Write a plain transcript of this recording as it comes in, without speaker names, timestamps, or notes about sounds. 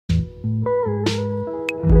Hey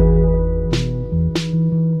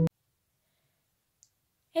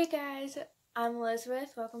guys, I'm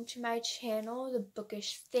Elizabeth. Welcome to my channel, The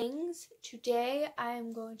Bookish Things. Today I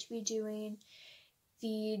am going to be doing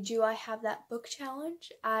the Do I Have That Book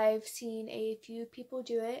challenge. I've seen a few people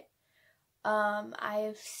do it.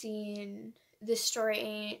 I've seen This Story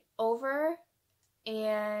Ain't Over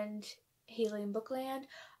and Haley in Bookland.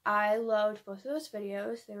 I loved both of those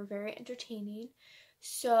videos. They were very entertaining.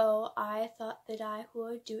 So I thought that I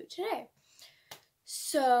would do it today.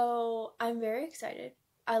 So I'm very excited.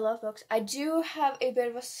 I love books. I do have a bit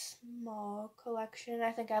of a small collection.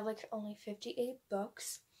 I think I have like only 58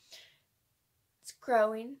 books. It's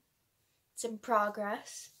growing. It's in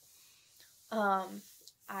progress.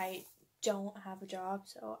 I don't have a job,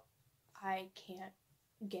 so I can't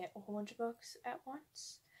get a whole bunch of books at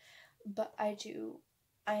once. But I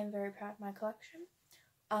am very proud of my collection.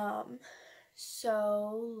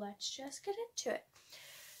 So let's just get into it.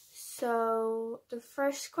 So the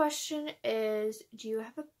first question is, do you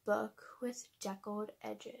have a book with deckled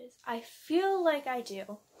edges? I feel like I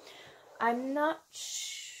do. I'm not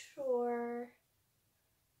sure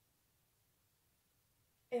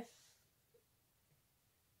if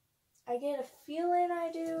I get a feeling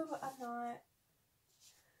I do, but I'm not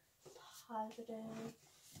positive.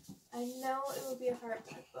 I know it would be a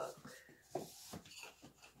hardback book,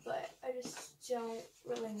 but I just don't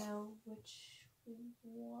really know which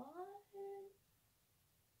one.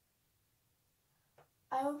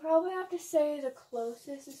 I would probably have to say the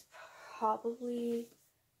closest is probably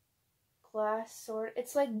Glass Sword.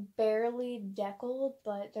 It's like barely deckled,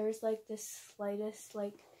 but there's like this slightest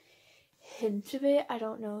like hint of it. I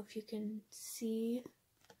don't know if you can see.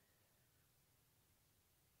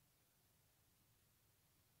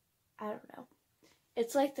 I don't know.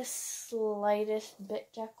 It's like the slightest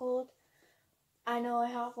bit deckled. I know I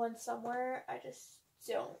have one somewhere. I just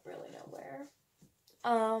don't really know where.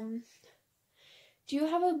 Do you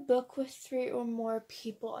have a book with 3 or more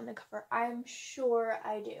people on the cover? I'm sure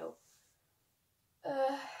I do.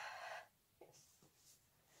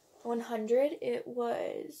 100. It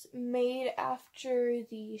was made after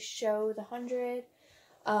the show The 100.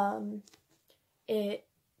 It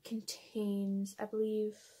contains, I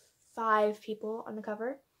believe, 5 people on the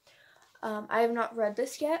cover. I have not read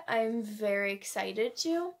this yet. I'm very excited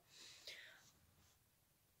to.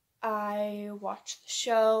 I watched the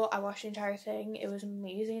show. I watched the entire thing. It was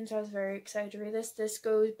amazing, so I was very excited to read this. This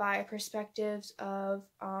goes by perspectives of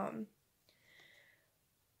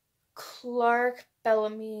Clark,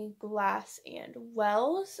 Bellamy, Glass, and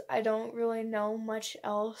Wells. I don't really know much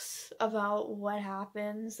else about what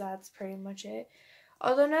happens. That's pretty much it.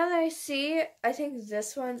 Although now that I see, I think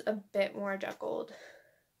this one's a bit more deckled.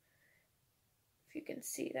 If you can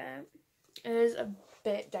see that. It is a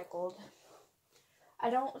bit deckled. I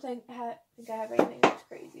don't think I have anything that's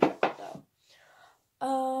crazy deckled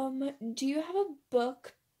though. Do you have a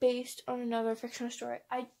book based on another fictional story?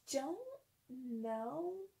 I don't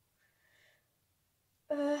know.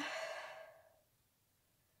 I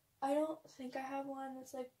don't think I have one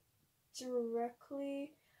that's like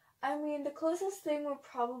directly. I mean, the closest thing would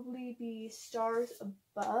probably be Stars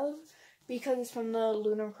Above, because it's from the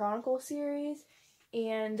Lunar Chronicle series.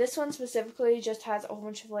 And this one specifically just has a whole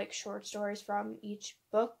bunch of like short stories from each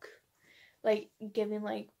book, like giving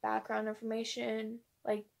like background information,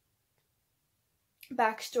 like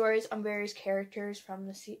backstories on various characters from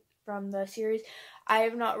the series. I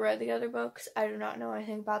have not read the other books. I do not know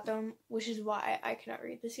anything about them, which is why I cannot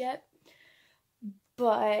read this yet.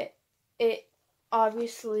 But it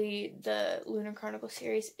obviously, the Lunar Chronicle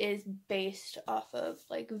series is based off of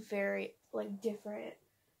like very like different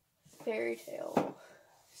fairy tale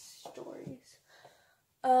stories.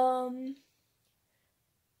 Do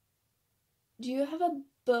you have a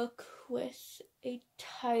book with a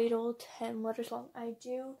title 10 letters long? I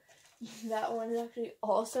do. That one is actually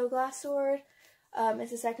also Glass Sword.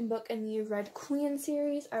 It's the second book in the Red Queen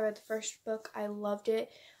series. I read the first book. I loved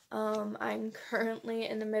it. I'm currently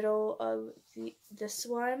in the middle of this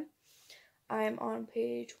one. I'm on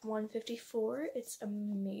page 154. It's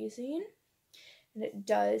amazing. And it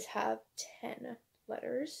does have 10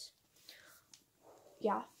 letters.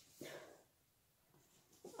 Yeah.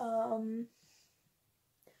 Do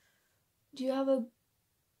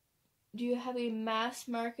you have a mass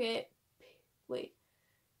market,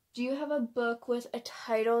 do you have a book with a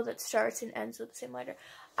title that starts and ends with the same letter?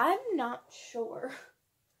 I'm not sure.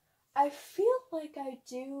 I feel like I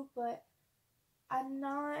do, but I'm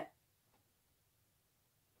not.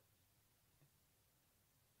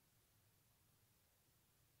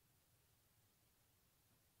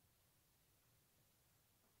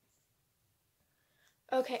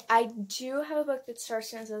 Okay, I do have a book that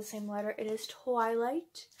starts and ends with the same letter. It is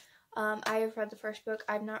Twilight. I have read the first book.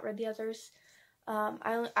 I've not read the others.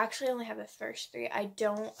 I actually only have the first 3. I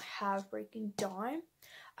don't have Breaking Dawn.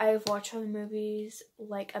 I've watched all the movies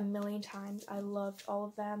like a million times. I loved all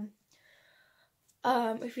of them.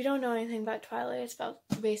 If you don't know anything about Twilight, it's about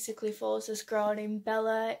basically follows this girl named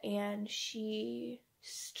Bella, and she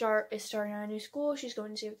is starting at a new school. She's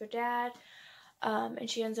going to stay with her dad, and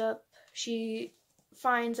she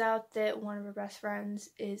finds out that one of her best friends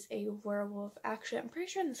is a werewolf. Actually, I'm pretty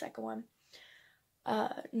sure in the second one,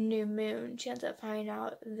 New Moon, she ends up finding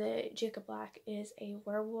out that Jacob Black is a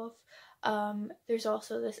werewolf. There's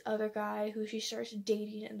also this other guy who she starts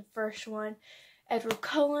dating in the first one, Edward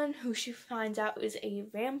Cullen, who she finds out is a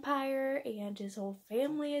vampire, and his whole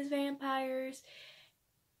family is vampires.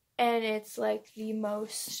 And it's like the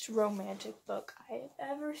most romantic book I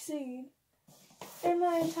have ever seen in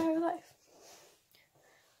my entire life.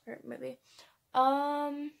 Or maybe.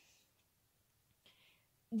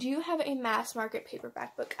 Do you have a mass market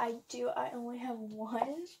paperback book? I do. I only have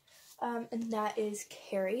one, and that is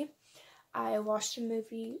Carrie. I watched the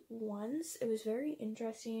movie once. It was very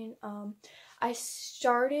interesting. I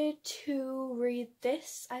started to read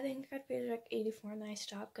this. I think I'd page like 84 and then I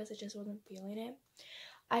stopped because I just wasn't feeling it.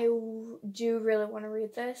 I do really want to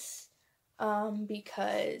read this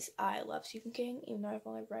because I love Stephen King, even though I've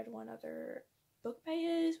only read one other book by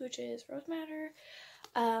his, which is Rose Matter.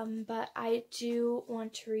 But I do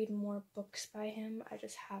want to read more books by him. I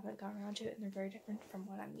just haven't gotten around to it, and they're very different from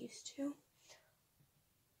what I'm used to.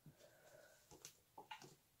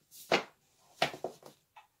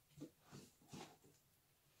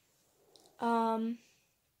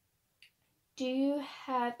 Do you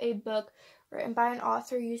have a book written by an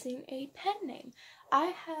author using a pen name? I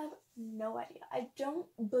have no idea. I don't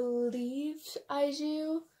believe I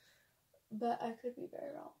do, but I could be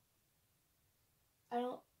very wrong. I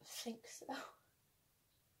don't think so.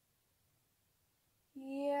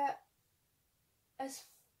 Yeah. As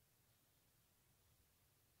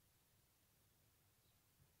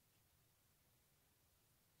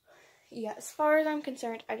far as I'm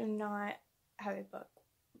concerned, I do not have a book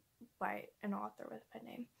by an author with a pen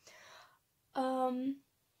name.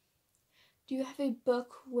 Do you have a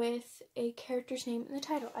book with a character's name in the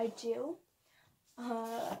title? I do.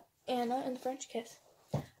 Anna and the French Kiss.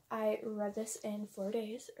 I read this in 4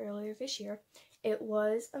 days earlier this year. It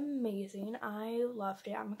was amazing. I loved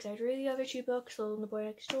it. I'm excited to read the other 2 books, Little and the Boy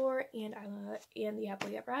Next Door and The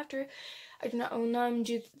Happily Ever After. I do not own them.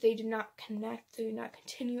 They do not connect. They do not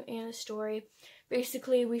continue Anna's story.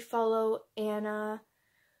 Basically, we follow Anna,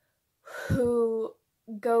 who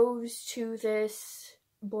goes to this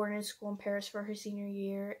boarding school in Paris for her senior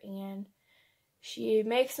year, and she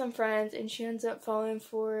makes some friends, and she ends up falling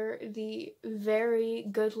for the very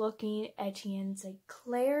good-looking Etienne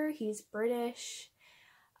Zeigler. He's British.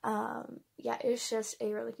 It's just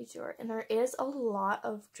a really cute story. And there is a lot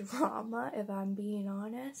of drama, if I'm being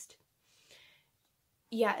honest.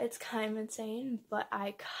 Yeah, it's kind of insane, but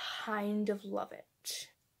I kind of love it.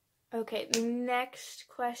 Okay, the next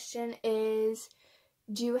question is,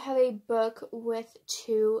 do you have a book with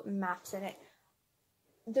 2 maps in it?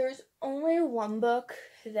 There's only one book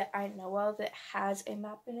that I know of that has a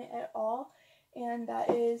map in it at all, and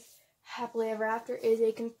that is Happily Ever After. It is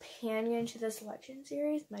a companion to this Legend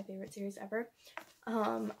series, my favorite series ever.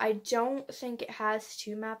 I don't think it has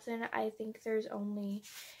 2 maps in it. I think there's only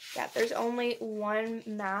one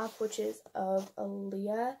map, which is of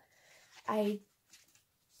Aaliyah. I'm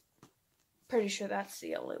pretty sure that's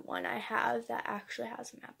the only one I have that actually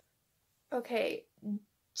has a map. Okay,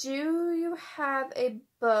 do you have a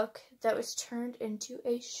book that was turned into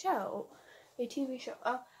a show, a TV show?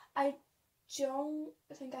 I don't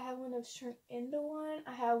think I have one that was turned into one.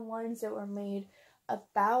 I have ones that were made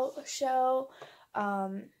about a show.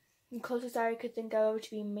 The closest I could think of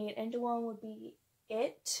to be made into one would be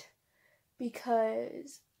It,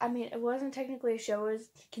 because, it wasn't technically a show. It was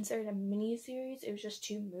considered a mini-series. It was just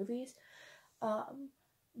 2 movies.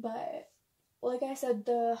 But like I said,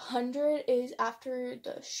 The 100 is after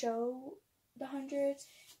the show, The 100,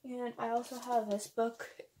 and I also have this book,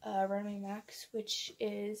 Runaway Max, which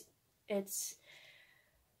it's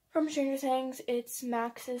from Stranger Things. It's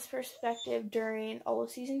Max's perspective during all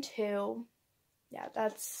of season 2. Yeah,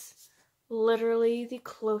 that's literally the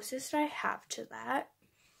closest I have to that.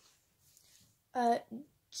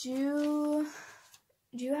 Do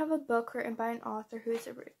you have a book written by an author who is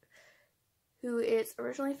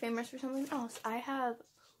originally famous for something else? I have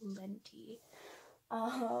plenty.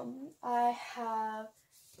 I have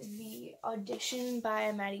the Audition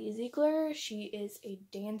by Maddie Zeigler. She is a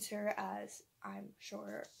dancer, as I'm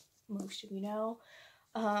sure most of you know.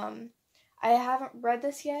 I haven't read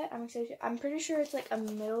this yet. I'm excited. I'm pretty sure it's like a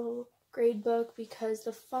middle grade book because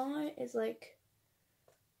the font is like,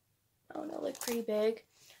 I don't know, like pretty big.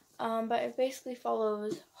 But it basically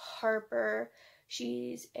follows Harper.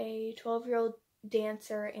 She's a 12-year-old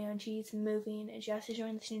dancer and she's moving and she has to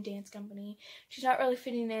join this new dance company. She's not really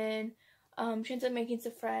fitting in. She ends up making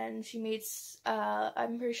some friends. She meets,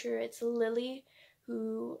 I'm pretty sure it's Lily,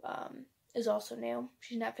 who is also new.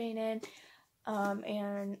 She's not fitting in.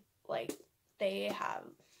 And like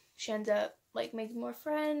she ends up like making more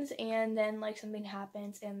friends, and then like something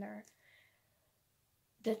happens and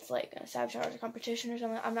that's like a sabotage competition or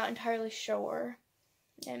something. I'm not entirely sure.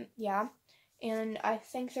 And yeah. And I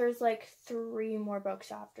think there's like 3 more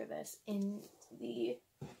books after this in the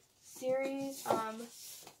series.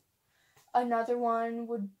 Another one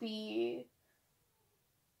would be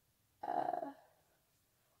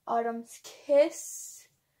Autumn's Kiss.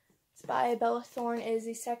 It's by Bella Thorne. It is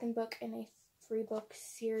the second book in a 3-book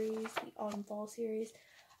series, the Autumn Fall series.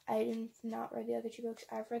 I did not read the other 2 books.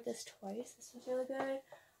 I've read this twice. This was really good.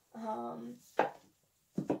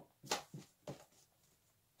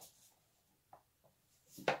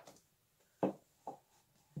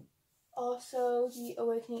 Also, The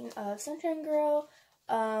Awakening of Sunshine Girl,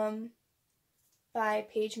 by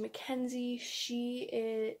Paige Mckenzie.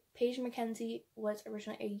 Paige Mckenzie was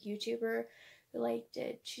originally a YouTuber who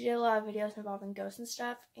she did a lot of videos involving ghosts and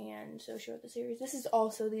stuff, and so she wrote the series. This is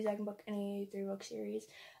also the second book in a 3-book series.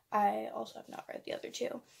 I also have not read the other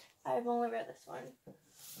 2. I've only read this one.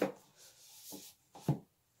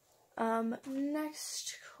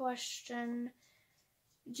 Next question.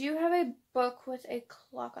 Do you have a book with a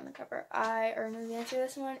clock on the cover? I already know the answer to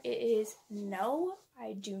this one. It is no,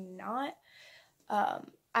 I do not.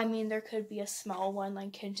 I mean, there could be a small one,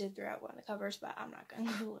 like hinted throughout one of the covers, but I'm not going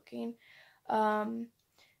to be looking.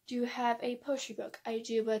 Do you have a poetry book? I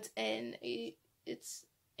do, but it's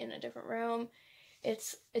in a different room.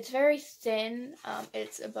 It's very thin.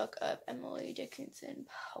 It's a book of Emily Dickinson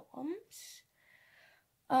poems.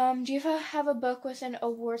 Do you have a book with an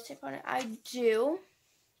award stamp on it? I do.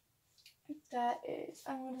 That is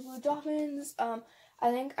I'm Gonna Blue Dolphins.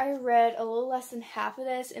 I think I read a little less than half of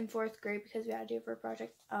this in 4th grade because we had to do it for a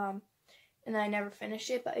project. And then I never finished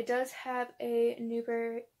it, but it does have a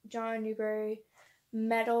John Newbery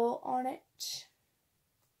medal on it.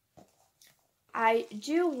 I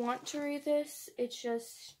do want to read this. It's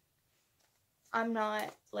just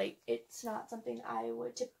it's not something I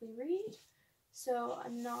would typically read, so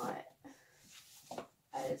I'm not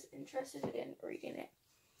as interested in reading it.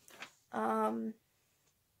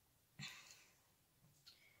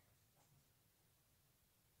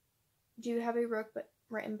 Do you have a book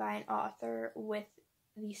written by an author with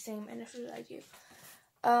the same initials as I do?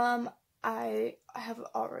 I have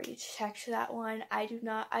already checked that one. I do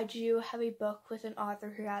not. I do have a book with an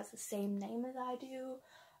author who has the same name as I do.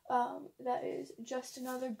 That is Just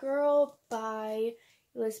Another Girl by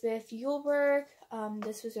Elizabeth Eulberg.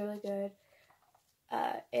 This was really good.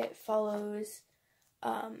 It follows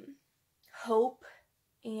Hope,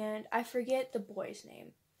 and I forget the boy's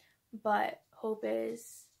name, but Hope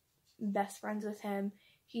is best friends with him.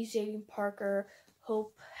 He's dating Parker.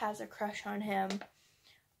 Hope has a crush on him.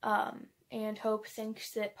 And Hope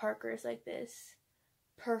thinks that Parker is like this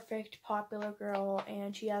perfect popular girl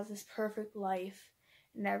and she has this perfect life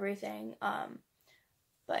and everything.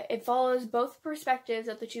 But it follows both perspectives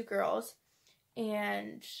of the 2 girls,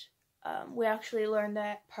 and we actually learned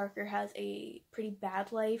that Parker has a pretty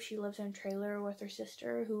bad life. She lives in a trailer with her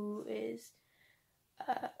sister, who is,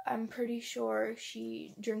 I'm pretty sure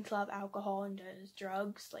she drinks a lot of alcohol and does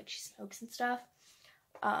drugs, like she smokes and stuff.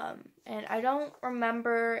 And I don't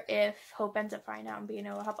remember if Hope ends up finding out and being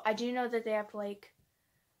able to help. I do know that they have to,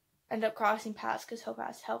 end up crossing paths because Hope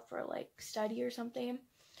has help for, study or something.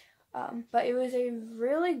 But it was a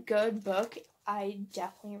really good book. I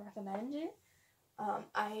definitely recommend it.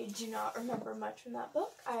 I do not remember much from that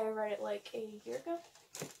book. I read it, a year ago.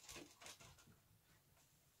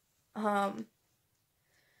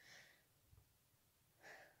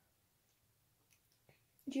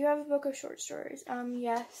 Do you have a book of short stories?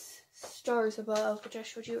 Yes. Stars Above, which I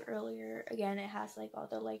showed you earlier. Again, it has, all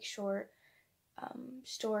the, short,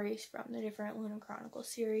 stories from the different Lunar Chronicle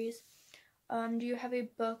series. Do you have a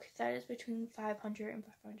book that is between 500 and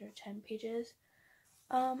 510 pages?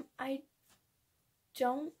 I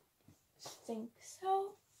don't think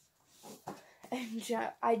so. And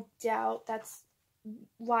I doubt that's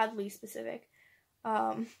wildly specific.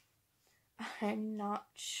 I'm not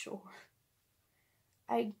sure.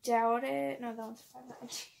 I doubt it. No, that one's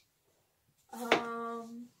 $5.90.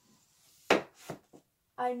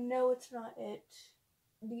 I know it's not it.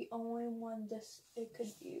 The only one it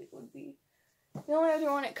could be would be, the only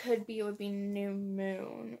other one it could be would be New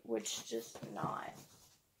Moon, which is just not.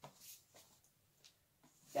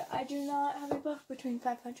 Yeah, I do not have a book between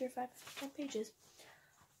 500 and 500 pages.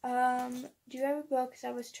 Do you have a book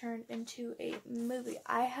that was turned into a movie?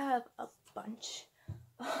 I have a bunch.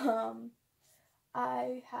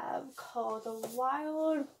 I have Call the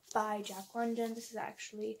Wild by Jack London. This is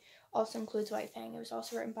actually also includes White Fang. It was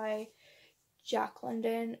also written by Jack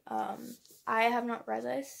London. I have not read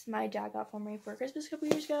this. My dad got for me for Christmas a couple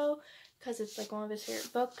years ago because it's like one of his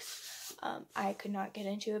favorite books. I could not get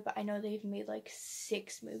into it, but I know they've made like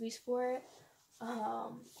 6 movies for it.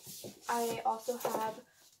 I also have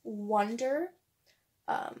Wonder.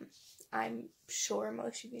 I'm sure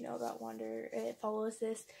most of you know about Wonder. It follows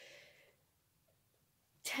this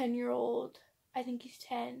 10-year-old, I think he's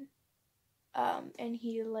 10, and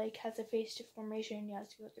he like has a face deformation. He has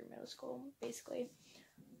to go through middle school, basically.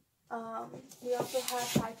 We also have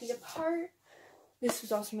 5 Feet Apart. This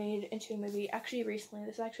was also made into a movie, actually recently.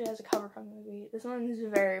 This actually has a cover from the movie. This one is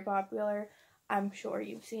very popular. I'm sure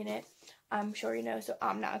you've seen it. I'm sure you know, so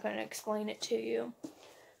I'm not going to explain it to you.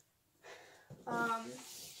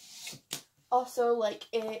 Also, like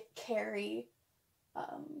Carrie,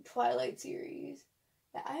 Twilight series.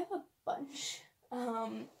 Yeah, I have a bunch.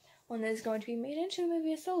 One that is going to be made into a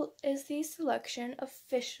movie is The Selection.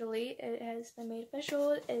 Officially, it has been made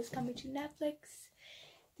official. It is coming to Netflix.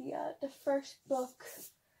 The first book,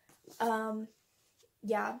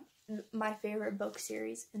 yeah, my favorite book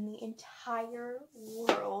series in the entire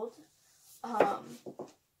world.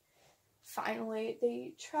 Finally,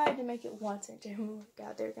 they tried to make it once and it didn't work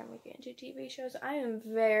out. They're gonna make it into TV shows. I am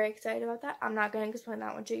very excited about that. I'm not gonna explain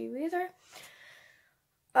that one to you either.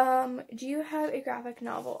 Do you have a graphic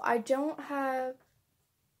novel? I don't have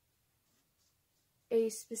a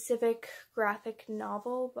specific graphic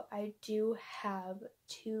novel, but I do have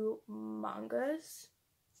 2 mangas.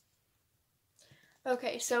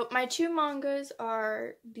 Okay, so my 2 mangas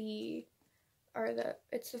are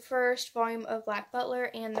it's the first volume of Black Butler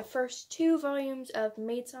and the first 2 volumes of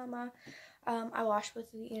Maid-Sama. I watched both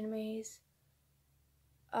of the animes.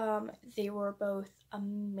 They were both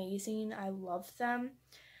amazing. I loved them.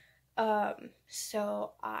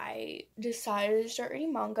 So I decided to start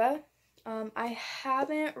reading manga. I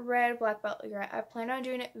haven't read Black Butler yet. I plan on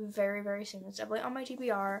doing it very, very soon. It's definitely on my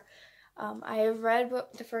TBR. I have read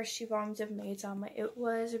the first 2 volumes of Maid-Sama. It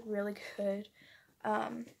was really good.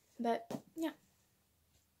 But yeah.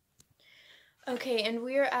 Okay, and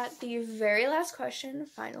we are at the very last question,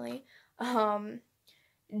 finally. Do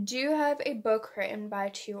you have a book written by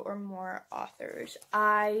 2 or more authors?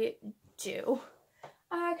 I do.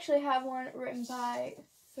 I actually have one written by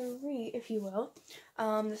 3, if you will.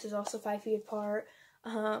 This is also 5 Feet Apart.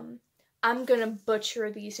 I'm gonna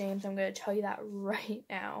butcher these names. I'm gonna tell you that right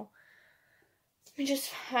now. Let me just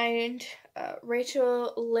find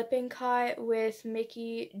Rachael Lippincott with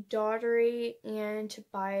Mikki, Daughtry, and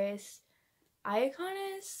Tobias.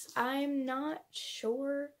 Iaconis? I'm not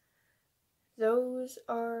sure. Those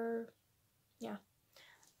are, yeah.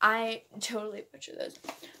 I totally butchered those.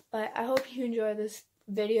 But I hope you enjoyed this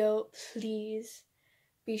video. Please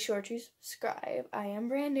be sure to subscribe. I am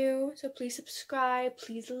brand new, so please subscribe.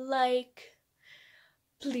 Please like.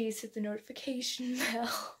 Please hit the notification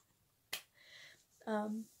bell.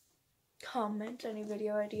 Comment any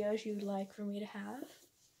video ideas you'd like for me to have.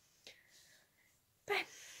 Bye.